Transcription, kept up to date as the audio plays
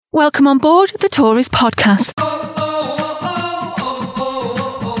Welcome on board the Tourist Podcast.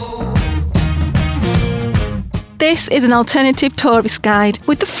 This is an alternative tourist guide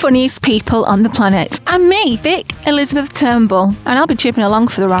with the funniest people on the planet. And me, Vic Elizabeth Turnbull, and I'll be chipping along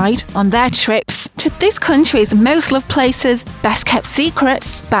for the ride on their trips to this country's most loved places, best kept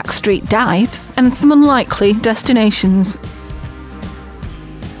secrets, backstreet dives, and some unlikely destinations.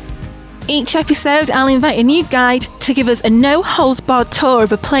 Each episode, I'll invite a new guide to give us a no-holds-barred tour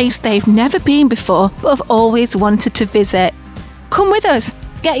of a place they've never been before but have always wanted to visit. Come with us,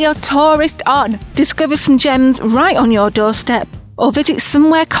 get your tourist on, discover some gems right on your doorstep, or visit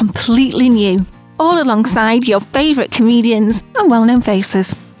somewhere completely new, all alongside your favourite comedians and well-known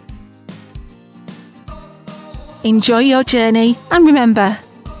faces. Enjoy your journey, and remember,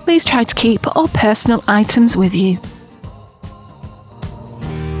 please try to keep all personal items with you.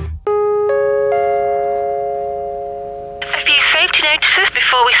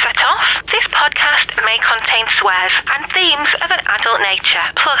 Before we set off, this podcast may contain swears and themes of an adult nature.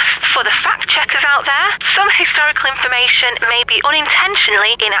 Plus, for the fact checkers out there, some historical information may be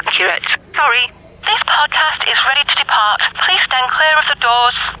unintentionally inaccurate. Sorry, this podcast is ready to depart. Please stand clear of the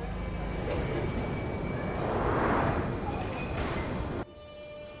doors.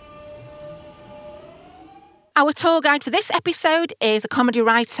 Our tour guide for this episode is a comedy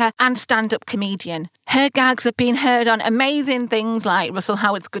writer and stand-up comedian. Her gags have been heard on amazing things like Russell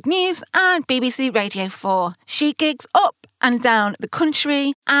Howard's Good News and BBC Radio 4. She gigs up and down the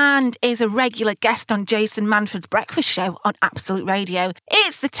country and is a regular guest on Jason Manford's breakfast show on Absolute Radio.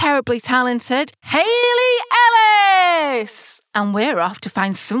 It's the terribly talented Hayley Ellis! And we're off to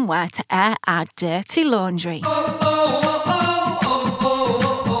find somewhere to air our dirty laundry.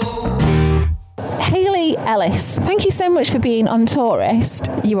 Hayley Ellis, thank you so much for being on Tourist.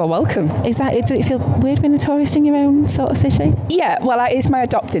 You are welcome. Does it feel weird being a tourist in your own sort of city? Yeah, well, it's my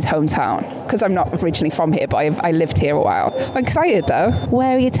adopted hometown because I'm not originally from here, but I lived here a while. I'm excited though.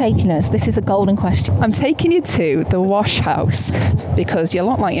 Where are you taking us? This is a golden question. I'm taking you to the Wash House because you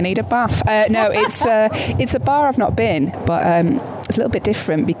look like you need a bath. No, it's a bar I've not been, but it's a little bit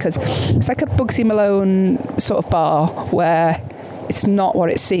different because it's like a Bugsy Malone sort of bar where it's not what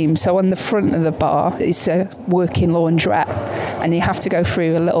it seems. So on the front of the bar is a working laundrette and you have to go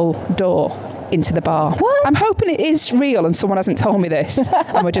through a little door into the bar. What? I'm hoping it is real and someone hasn't told me this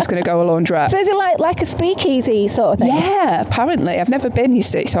and we're just going to go a laundrette. So is it like a speakeasy sort of thing? Yeah, apparently. I've never been, you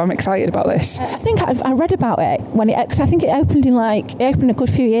see, so I'm excited about this. I think I read about it because I think it opened a good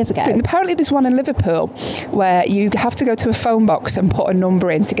few years ago. Apparently there's one in Liverpool where you have to go to a phone box and put a number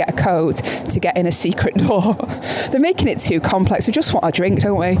in to get a code to get in a secret door. They're making it too complex. We just want a drink,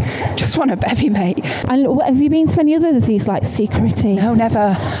 don't we? Just want a bevy, mate. And have you been to any other of these like security? No,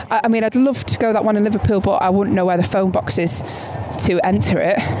 never. I mean, I'd love to go that one in Liverpool, but I wouldn't know where the phone box is to enter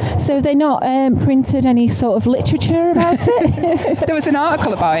it. So they not printed any sort of literature about it? There was an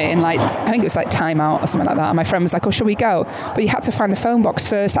article about it in I think it was Time Out or something like that, and my friend was like, oh, shall we go? But you had to find the phone box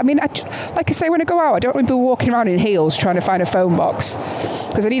first. I mean, like I say, when I go out, I don't want to be walking around in heels trying to find a phone box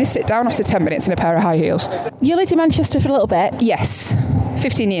because I need to sit down after 10 minutes in a pair of high heels. You lived in Manchester for a little bit? Yes.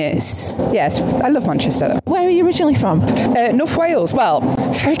 15 years. Yes, I love Manchester. Where are you originally from? North Wales. Well,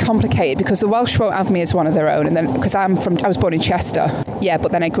 it's very complicated because the Welsh won't have me as one of their own, and then because I was born in Chester. Yeah,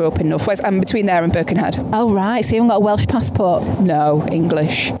 but then I grew up in North Wales. I'm between there and Birkenhead. Oh right, so you haven't got a Welsh passport? No,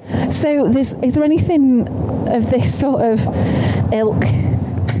 English. So is there anything of this sort of ilk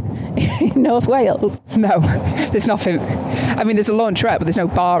in North Wales? No, there's nothing. I mean, there's a laundrette, but there's no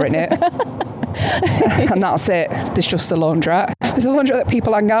bar in it. And that's it. There's just a laundrette. There's a laundrette that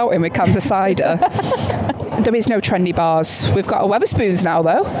people hang out in with cans of cider. There is no trendy bars. We've got a Wetherspoons now,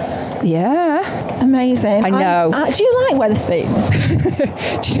 though. Yeah. Amazing. I know. Do you like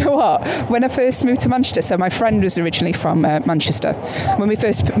Wetherspoons? Do you know what? When I first moved to Manchester, so my friend was originally from Manchester. When we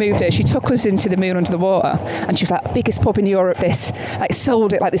first moved here, she took us into the Moon Under the Water, and she was like, biggest pub in Europe, this.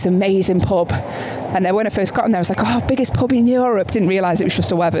 Sold it like this amazing pub. And then when I first got in there, I was like, oh, biggest pub in Europe. Didn't realise it was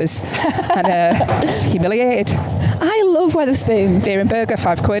just a Weathers. And I was humiliated. I love Wetherspoons. Beer and burger,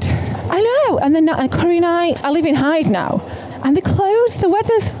 £5. I know. And then curry night. I live in Hyde now. And they closed the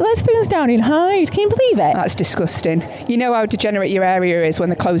Wetherspoons down in Hyde. Can you believe it? That's disgusting. You know how degenerate your area is when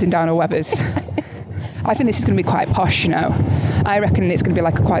they're closing down a Weathers. I think this is going to be quite posh, you know. I reckon it's going to be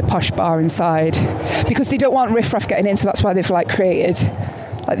like a quite posh bar inside. Because they don't want riffraff getting in, so that's why they've created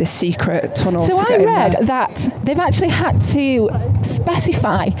this secret tunnel. So to get I in read there. that they've actually had to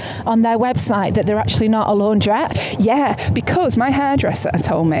specify on their website that they're actually not a laundrette. Yeah, because my hairdresser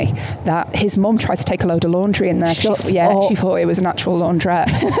told me that his mum tried to take a load of laundry in there. She thought it was an actual laundrette.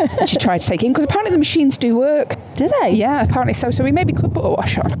 And she tried to take it in because apparently the machines do work. Do they? Yeah, apparently so. So we maybe could put a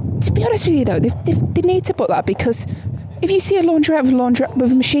wash on. To be honest with you, though, they need to put that because if you see a laundrette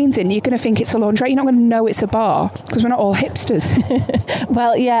with machines in, you're going to think it's a laundrette. You're not going to know it's a bar because we're not all hipsters.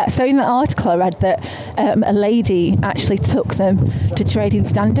 Well, yeah. So in the article I read that a lady actually took them to trading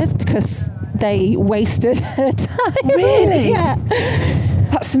standards because they wasted her time. Really? Yeah.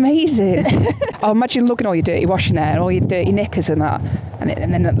 That's amazing. Oh, imagine looking at all your dirty washing there and all your dirty knickers and that.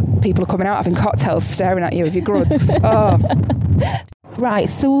 And then people are coming out having cocktails staring at you with your gruds. Oh. Right,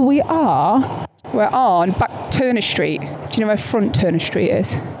 so we're on back Turner Street. Do you know where front Turner Street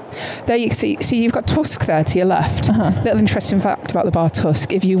is? There you see you've got Tusk there to your left. Little interesting fact about the bar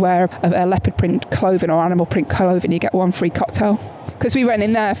Tusk. If you wear a leopard print clothing or animal print clothing, you get one free cocktail. Because we went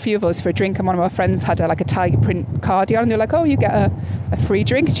in there, a few of us, for a drink, and one of our friends had a tiger print cardigan, and they were like, oh, you get a free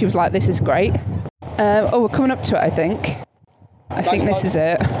drink. And she was like, this is great. We're coming up to it, I think. I think this is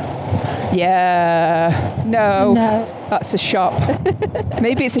it. Yeah. No. That's a shop.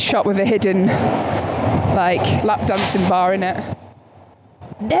 Maybe it's a shop with a hidden, lap dancing bar in it.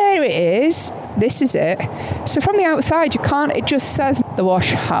 There it is. This is it. So from the outside, it just says the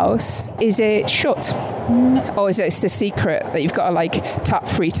wash house. Is it shut? No. Or is it the secret that you've got to tap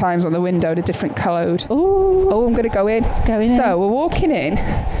 3 times on the window, a different code? Ooh. Oh, I'm going to go in. So we're walking in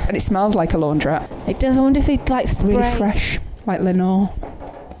and it smells like a laundrette. It does. I wonder if they spray. Really fresh, like Lenore.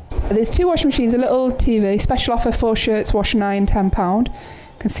 There's 2 washing machines, a little TV, special offer, 4 shirts, wash and iron, £10.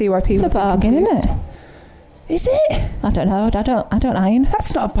 Can see why people. It's a bargain, isn't it? Is it? I don't know. I don't iron.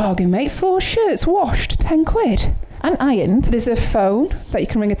 That's not a bargain, mate. 4 shirts washed, £10. And ironed. There's a phone that you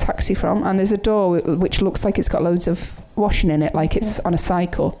can ring a taxi from, and there's a door which looks like it's got loads of washing in it, like it's on a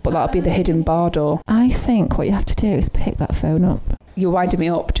cycle, but that'll be the hidden bar door. I think what you have to do is pick that phone up. You're winding me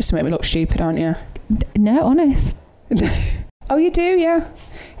up just to make me look stupid, aren't you? No, honest. Oh, you do, yeah.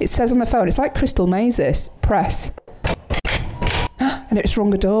 It says on the phone, it's like Crystal Maze, this. Press. And it's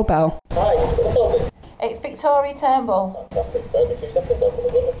rung a doorbell. It's Victoria Turnbull.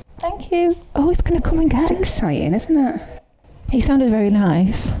 Thank you. Oh, it's going to come and get us. It's exciting, isn't it? He sounded very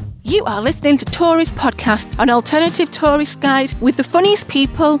nice. You are listening to Tourist Podcast, an alternative tourist guide with the funniest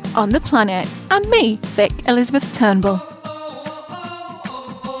people on the planet. And me, Vic Elizabeth Turnbull.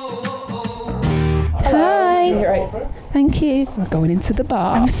 Hi. You're right. Thank you. We're going into the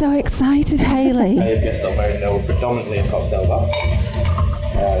bar. I'm so excited, Hayley. I've guessed I'm very know predominantly a cocktail bar.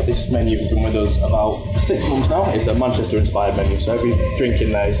 This menu has been with us about 6 months now. It's a Manchester-inspired menu, so every drink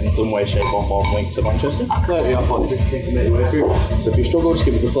in there is in some way, shape or form linked to Manchester. 30 off what drink you can make your way through. So if you struggle, just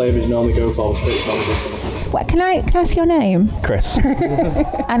give us the flavours you normally go for. What, can I ask your name? Chris.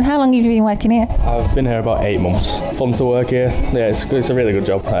 And how long have you been working here? I've been here about 8 months. Fun to work here. Yeah, it's a really good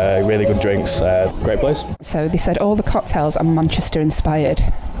job. Really good drinks. Great place. So they said all the cocktails are Manchester-inspired.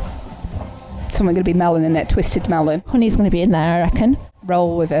 Something going to be melon in it, twisted melon. Honey's going to be in there, I reckon.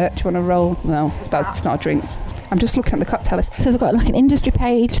 Roll with it. Do you want to roll? No, that's not a drink. I'm just looking at the cocktail list. So they've got an industry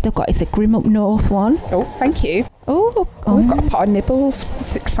page. It's a Grim Up North one. Oh, thank you. Oh, we've got a pot of nibbles.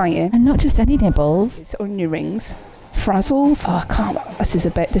 It's exciting. And not just any nibbles. It's onion rings. Frazzles. Oh, I can't. This is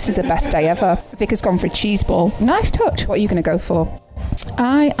the best day ever. Vic has gone for a cheese ball. Nice touch. What are you going to go for?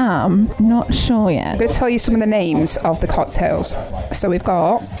 I am not sure yet. I'm going to tell you some of the names of the cocktails. So we've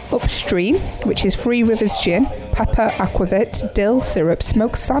got Upstream, which is Three Rivers Gin, Pepper Aquavit, Dill Syrup,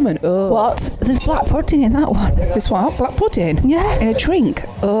 Smoked Salmon. Oh. What? There's black pudding in that one. There's what? Black pudding? Yeah. In a drink?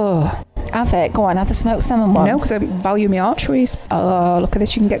 Oh. Have it. Go on, have the smoked salmon one. No, because I value my arteries. Oh, look at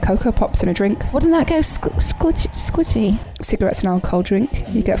this. You can get Cocoa Pops in a drink. Wouldn't that go squidgy? Cigarettes and alcohol drink.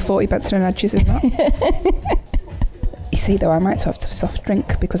 You get 40 Benson and Edges in that. You see, though, I might have to have a soft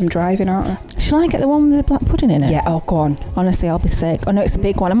drink because I'm driving, aren't I? Shall I get the one with the black pudding in it? Yeah, oh, go on. Honestly, I'll be sick. I know it's a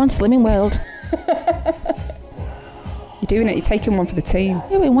big one. I'm on Slimming World. You're doing it. You're taking one for the team.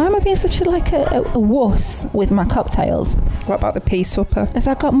 Yeah, why am I being such a wuss with my cocktails? What about the pea supper? Has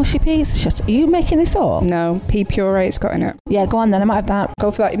that got mushy peas? Are you making this up? No, pea puree it's got in it. Yeah, go on then. I might have that.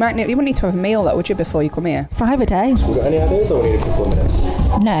 Go for that. You wouldn't need to have a meal, though, would you, before you come here? 5 a day. Have you got any ideas or we need a couple of minutes?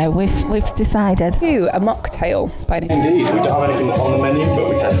 No, we've decided. Do a mocktail by any Indeed, we don't have anything on the menu, but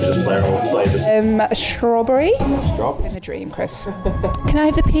we tend to just play around with flavours. Strawberry. Strawberry. In the dream, Chris. Can I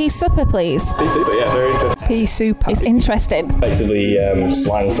have the pea supper, please? Pea super, yeah, very interesting. Pea super. It's interesting. Effectively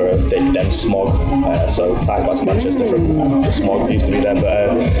slang for a thick, dense smog. So ties back to Manchester from the smog that used to be there.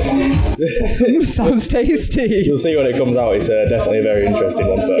 But sounds tasty. You'll see when it comes out. It's definitely a very interesting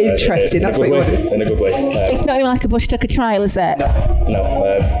one. But, interesting. That's what you want. In a good way. It's not even like a Bush Tucker trial, is it? No.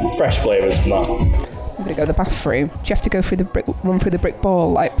 Fresh flavours from that. I'm going to go to the bathroom. Do you have to go through run through the brick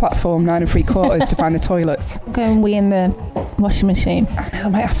wall, like platform 9 3/4 to find the toilets? Go and wee in the washing machine. I know, I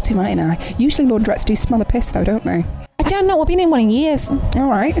might have to, mightn't I? Usually laundrettes do smell of piss though, don't they? I don't know, I've been in one in years. All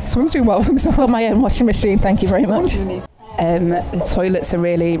right, someone's doing well for themselves. I've got my own washing machine, thank you very much. The toilets are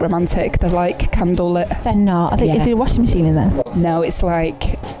really romantic. They're like candlelit. They're not. Is there a washing machine in there? No, it's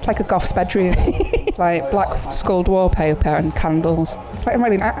like a goth's bedroom. It's like black sculled wallpaper and candles. It's like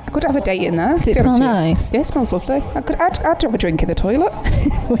really nice. I could have a date in there. Does it smell nice? Yeah, it smells lovely. I'd have a drink in the toilet.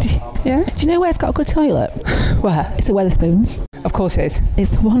 Yeah. Do you know where it's got a good toilet? Where? It's the Wetherspoons. Of course it is.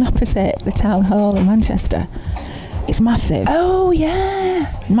 It's the one opposite the town hall in Manchester. It's massive. Oh,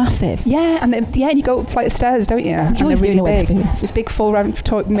 yeah. Massive. Yeah, and you go up a flight of stairs, don't you? You always really do big. Wetherspoons. It's big full round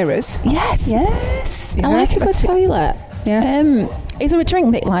mirrors. Yes. Yes. I like a good toilet. Yeah. Is there a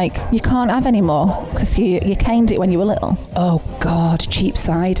drink that like you can't have anymore because you caned it when you were little? Oh God, cheap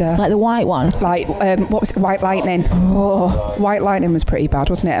cider. Like the white one. Like what was it? White Lightning. Oh, White Lightning was pretty bad,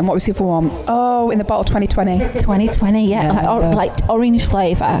 wasn't it? And what was the other one? Oh, in the bottle 2020. 2020, yeah. Like orange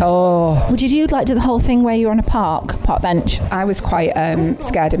flavour. Oh. Would you do the whole thing where you're on a park bench? I was quite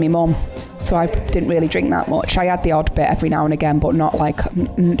scared of my mum. So I didn't really drink that much. I had the odd bit every now and again, but not like,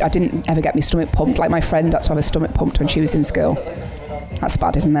 I didn't ever get my stomach pumped. Like my friend had to have her stomach pumped when she was in school. That's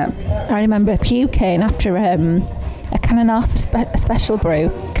bad, isn't it? I remember puking after a can and a half special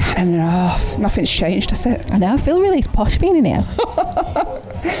brew. Can and a half. Nothing's changed, has it? I know, I feel really posh being in here.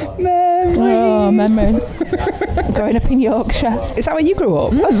 Memories. Oh, memories. Growing up in Yorkshire. Is that where you grew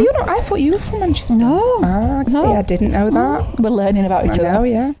up? Oh, so you're not, I thought you were from Manchester. No. See, I didn't know that. We're learning about each other. I know,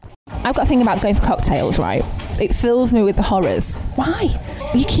 yeah. I've got a thing about going for cocktails, right? It fills me with the horrors. Why?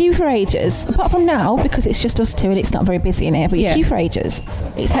 You queue for ages. Apart from now, because it's just us two and it's not very busy in here, but you queue for ages.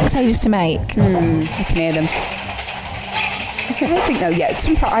 It takes ages to make. I can hear them. I think though, yeah,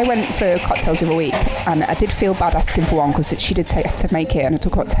 sometimes I went for cocktails the other week and I did feel bad asking for one because she did have to make it and it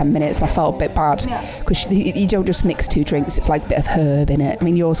took about 10 minutes and I felt a bit bad because you don't just mix two drinks, it's like a bit of herb in it. I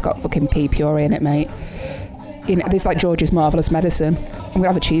mean, yours got fucking pea puree in it, mate. You know, there's like George's Marvellous Medicine. I'm going to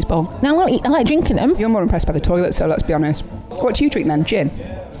have a cheese bowl. No, I like drinking them. You're more impressed by the toilet, so let's be honest. What do you drink then? Gin?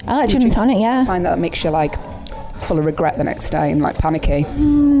 I like gin and tonic, yeah. I find that makes you like full of regret the next day and like panicky.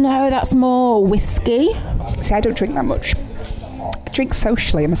 No, that's more whiskey. See, I don't drink that much. I drink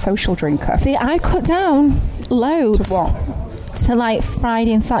socially. I'm a social drinker. See, I cut down loads. To what? To like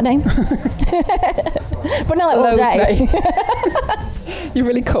Friday and Saturday. But not like all day. You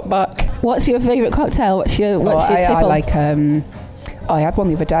really cut back. What's your favourite cocktail? What's your tipple? I like I had one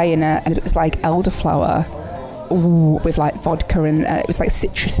the other day and it was like elderflower with like vodka and it was like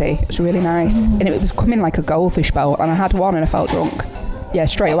citrusy. It was really nice. And it was coming like a goldfish bowl and I had one and I felt drunk. Yeah,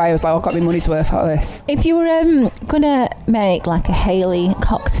 straight away I was like, I've got my money's worth out of this. If you were gonna make like a Hayley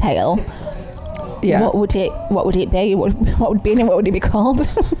cocktail, what would it be? What would be in it? What would it be called?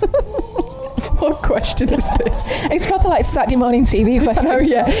 What question is this? It's proper like Saturday morning TV question. Oh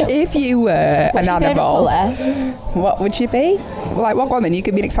yeah. If you were an animal, what would you be? Like what one then? You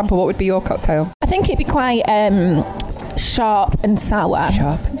give me an example. What would be your cocktail? I think it'd be quite sharp and sour.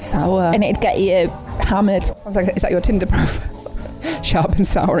 Sharp and sour. And it'd get you hammered. I was like, is that your Tinder profile? Sharp and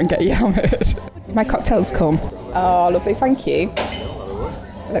sour and get you hammered. My cocktails come. Oh, lovely. Thank you.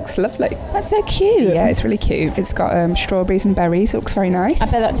 Looks lovely. That's so cute. Yeah, it's really cute. It's got strawberries and berries. It looks very nice.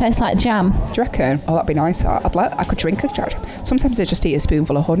 I bet that tastes like jam. Do you reckon? Oh, that'd be nice. I could drink a jam. Sometimes I just eat a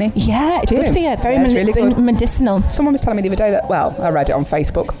spoonful of honey. Yeah, it's good for you. Very really good. Medicinal. Someone was telling me the other day that, well, I read it on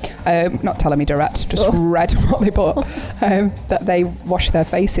Facebook, not telling me direct, just read what they put, that they wash their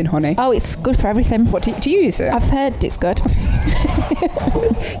face in honey. Oh, it's good for everything. What do you use it? I've heard it's good.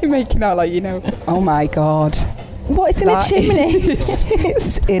 You're making out like you know. Oh my God. What's in a chimney?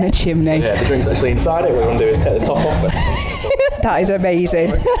 It's in a chimney. Yeah, the drink's actually inside it. What we're going to do is take the top off it. That is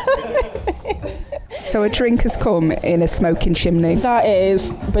amazing. So a drink has come in a smoking chimney. That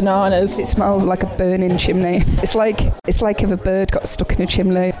is bananas. It smells like a burning chimney. It's like if a bird got stuck in a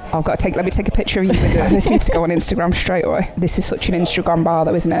chimney. Let me take a picture of you with it. This needs to go on Instagram straight away. This is such an Instagram bar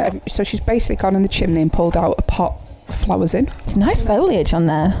though, isn't it? So she's basically gone in the chimney and pulled out a pot of flowers in. It's nice foliage on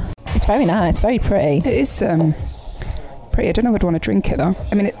there. It's very nice, very pretty. It is pretty. I don't know if I'd want to drink it though.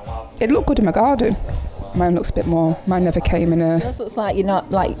 I mean, it looked good in my garden. Mine looks a bit more. Mine never came in a. Yours looks like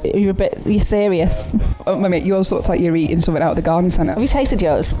you're serious. Oh, my mate, yours looks like you're eating something out of the garden centre. Have you tasted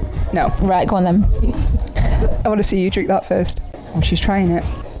yours? No. Right, go on then. I want to see you drink that first. Oh, she's trying it.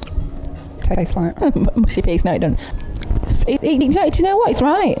 Tastes like mushy peas. No, it doesn't. Do you know what? It's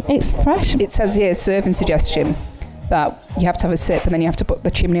right. It's fresh. It says here serving suggestion that you have to have a sip and then you have to put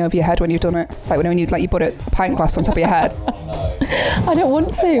the chimney over your head when you've done it. Like when you put a pint glass on top of your head. I don't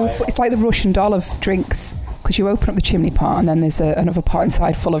want to. It's like the Russian doll of drinks, because you open up the chimney pot and then there's another pot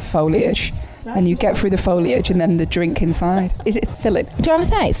inside full of foliage. And you get through the foliage and then the drink inside. Is it filling? Do you have a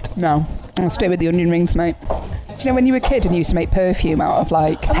taste? No. I'll stay with the onion rings, mate. Do you know when you were a kid and you used to make perfume out of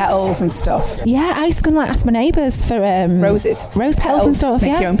like petals and stuff? Yeah, I used to go and like ask my neighbours for roses, rose petals and stuff.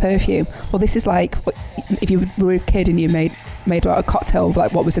 Make your own perfume. Well, this is like if you were a kid and you made like a cocktail of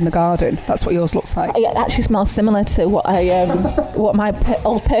like what was in the garden. That's what yours looks like. Yeah, it actually smells similar to what I what my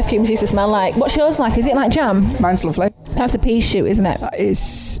old perfumes used to smell like. What's yours like? Is it like jam? Mine's lovely. That's a pea shoot, isn't it? That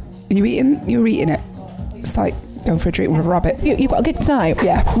is. You're eating it. It's like going for a drink with a rabbit. You've got a gig tonight?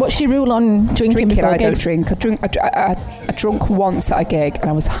 Yeah. What's your rule on drinking before I gigs? don't drink. I drunk once at a gig and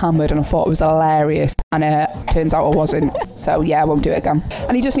I was hammered and I thought it was hilarious. And turns out I wasn't. So yeah, I won't do it again.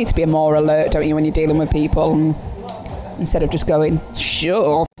 And you just need to be more alert, don't you, when you're dealing with people, and instead of just going,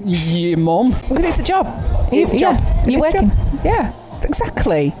 sure, your mum. Because it's a job. It's a job. Yeah, you're working. Yeah,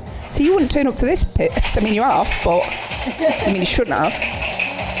 exactly. So you wouldn't turn up to this pit. I mean, you have, but I mean, you shouldn't have.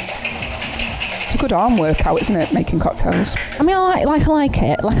 It's a good arm workout, isn't it, making cocktails? I mean, I like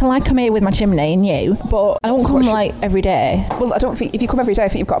it. Like, I like come here with my chimney and you, but I don't come like every day. Well, I don't think, if you come every day, I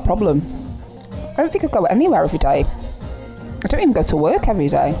think you've got a problem. I don't think I'd go anywhere every day. I don't even go to work every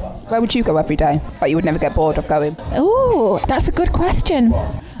day. Where would you go every day? Like you would never get bored of going? Oh, that's a good question.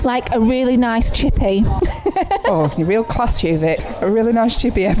 Like a really nice chippy. Oh, you're real classy with it. A really nice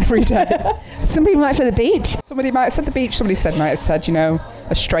chippy every day. Some people might say the beach. Somebody might have said the beach. Somebody might have said,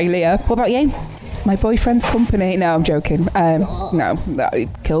 Australia. What about you? My boyfriend's company. No, I'm joking. No, that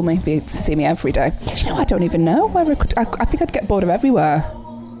would kill me. He'd see me every day. Do you know, I don't even know where I could. I think I'd get bored of everywhere.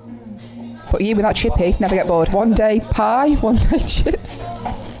 But you with that chippy, never get bored. One day pie, one day chips.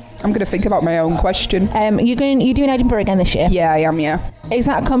 I'm going to think about my own question. You're doing Edinburgh again this year? Yeah, I am, yeah. Is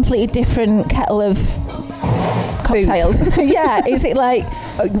that a completely different kettle of cocktails? Yeah, is it like...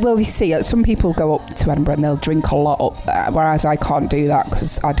 Well, you see, some people go up to Edinburgh and they'll drink a lot up there, whereas I can't do that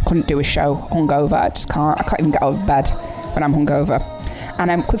because I couldn't do a show hungover. I just can't. I can't even get out of bed when I'm hungover.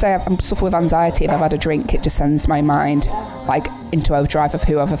 And because I'm suffer with anxiety, if I've had a drink, it just sends my mind like into overdrive of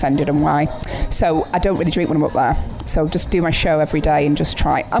who I've offended and why. So I don't really drink when I'm up there. So just do my show every day and just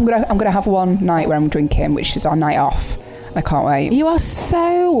try. I'm gonna have one night where I'm drinking, which is our night off. I can't wait. You are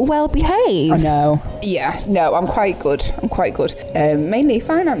so well behaved. I know. Yeah, no, I'm quite good. Mainly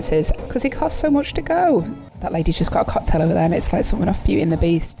finances, because it costs so much to go. That lady's just got a cocktail over there and it's like something off Beauty and the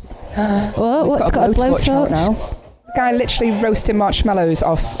Beast. Well, what's got a blowtorch out now? The guy literally roasting marshmallows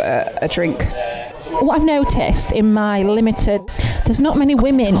off a drink. What I've noticed in my limited... There's not many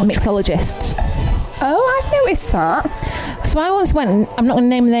women mixologists. Oh, I've noticed that. So I once went... I'm not going to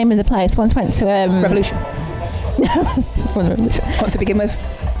name the name of the place. Once went to... Revolution. What's to begin with?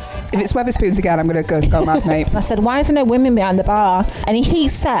 If it's Wetherspoons again, I'm going to go mad, mate. I said, why is there no women behind the bar? And he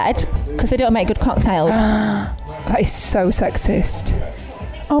said, because they don't make good cocktails. That is so sexist.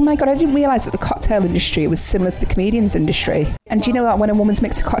 Oh my God, I didn't realise that the cocktail industry was similar to the comedians industry. And do you know that when a woman's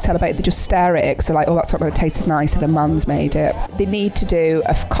mixed a cocktail about it, they just stare at it because they're like, oh, that's not going to taste as nice if a man's made it. They need to do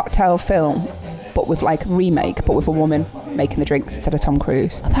a cocktail film, but with like remake, but with a woman making the drinks instead of Tom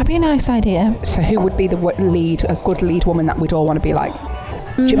Cruise. That'd be a nice idea. So who would be the lead, a good lead woman that we'd all want to be like?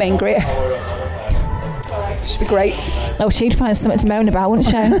 Jermaine Greer. She'd be great. Oh, she'd find something to moan about, wouldn't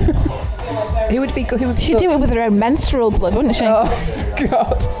she? Who would be good? She'd do it with her own menstrual blood, wouldn't she? Oh,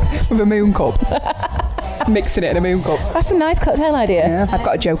 God. With a moon cup. Mixing it in a moon cup. That's a nice cocktail idea. Yeah. I've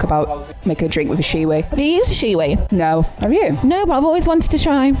got a joke about making a drink with a shiwi. Have you used a shiwi? No. Have you? No, but I've always wanted to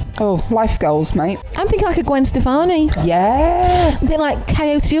try. Oh, life goals, mate. I'm thinking like a Gwen Stefani. Yeah. A bit like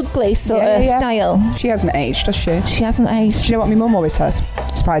Coyote Ugly sort of style. She hasn't aged, does she? She hasn't aged. Do you know what my mum always says?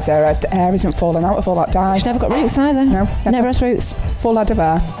 Surprised her hair isn't falling out of all that dye. She never got roots either. No. Never has roots. Full head of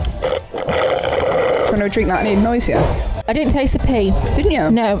hair. Do you want to drink that and it annoys you? I didn't taste the pea. Didn't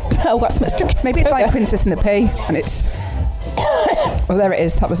you? No. Oh, got so much to... Maybe it's like Princess and the Pea and it's... Oh, there it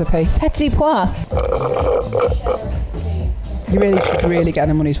is. That was a pea. Petit pois. You really should really get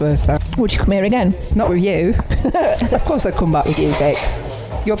the money's worth there. Would you come here again? Not with you. Of course I'd come back with you, Vic.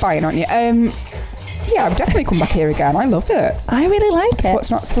 You're buying, aren't you? Yeah, I'd definitely come back here again. I love it. I really like it.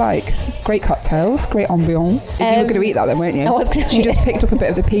 What's not to like? Great cocktails, great ambiance. You were going to eat that then, weren't you? I was going to She just picked up a bit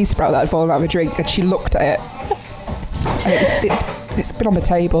of the pea sprout that had fallen out of a drink and she looked at it. And it's been on the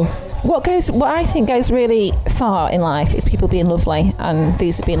table. What I think goes really far in life is people being lovely, and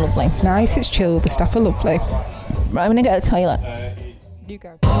these are being lovely. It's nice, it's chill, the staff are lovely. Right, I'm going to go to the toilet. You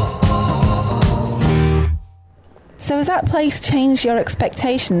go. So has that place changed your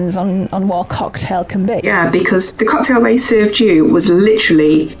expectations on what a cocktail can be? Yeah, because the cocktail they served you was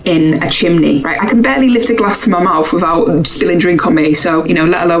literally in a chimney, right? I can barely lift a glass to my mouth without spilling drink on me, so,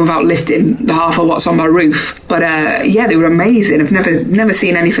 let alone without lifting the half of what's on my roof. But yeah, they were amazing. I've never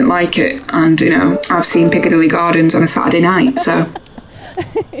seen anything like it. And, I've seen Piccadilly Gardens on a Saturday night, so...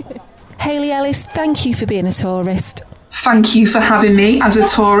 Hayley Ellis, thank you for being a tourist. Thank you for having me as a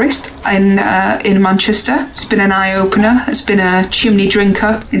tourist in Manchester. It's been an eye-opener. It's been a chimney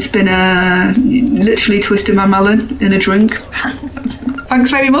drinker. It's been literally twisting my melon in a drink.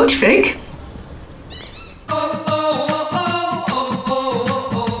 Thanks very much, Vic.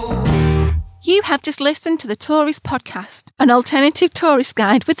 You have just listened to the Tourist Podcast, an alternative tourist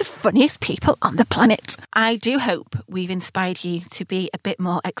guide with the funniest people on the planet. I do hope we've inspired you to be a bit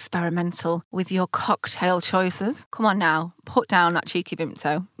more experimental with your cocktail choices. Come on now, put down that cheeky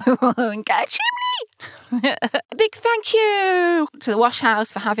Vimto and get a chimney. A big thank you to the Wash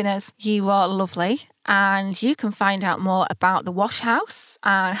House for having us. You are lovely. And you can find out more about the Wash House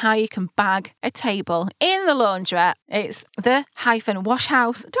and how you can bag a table in the laundrette. It's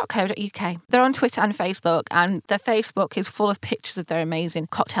the-washhouse.co.uk. They're on Twitter and Facebook, and their Facebook is full of pictures of their amazing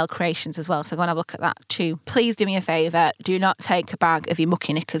cocktail creations as well. So go and have a look at that too. Please do me a favour. Do not take a bag of your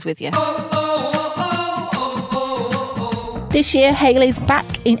mucky knickers with you. This year, Hayley's back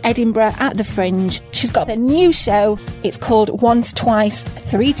in Edinburgh at the Fringe. She's got a new show. It's called Once, Twice,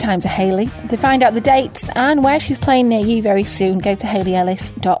 Three Times a Hayley. To find out the dates and where she's playing near you very soon, go to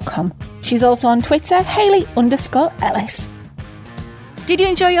hayleyellis.com. She's also on Twitter, Hayley_Ellis. Did you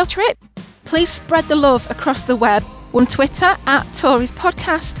enjoy your trip? Please spread the love across the web on Twitter at Tories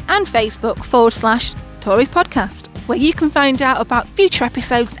Podcast and Facebook /Tories Podcast, where you can find out about future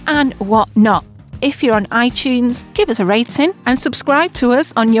episodes and whatnot. If you're on iTunes, give us a rating and subscribe to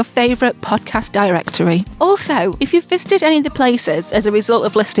us on your favourite podcast directory. Also, if you've visited any of the places as a result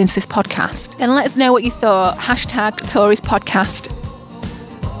of listening to this podcast, then let us know what you thought. #Tories Podcast.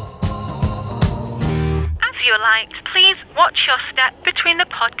 As you liked, please watch your step between the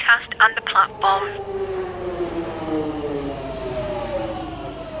podcast and the platform.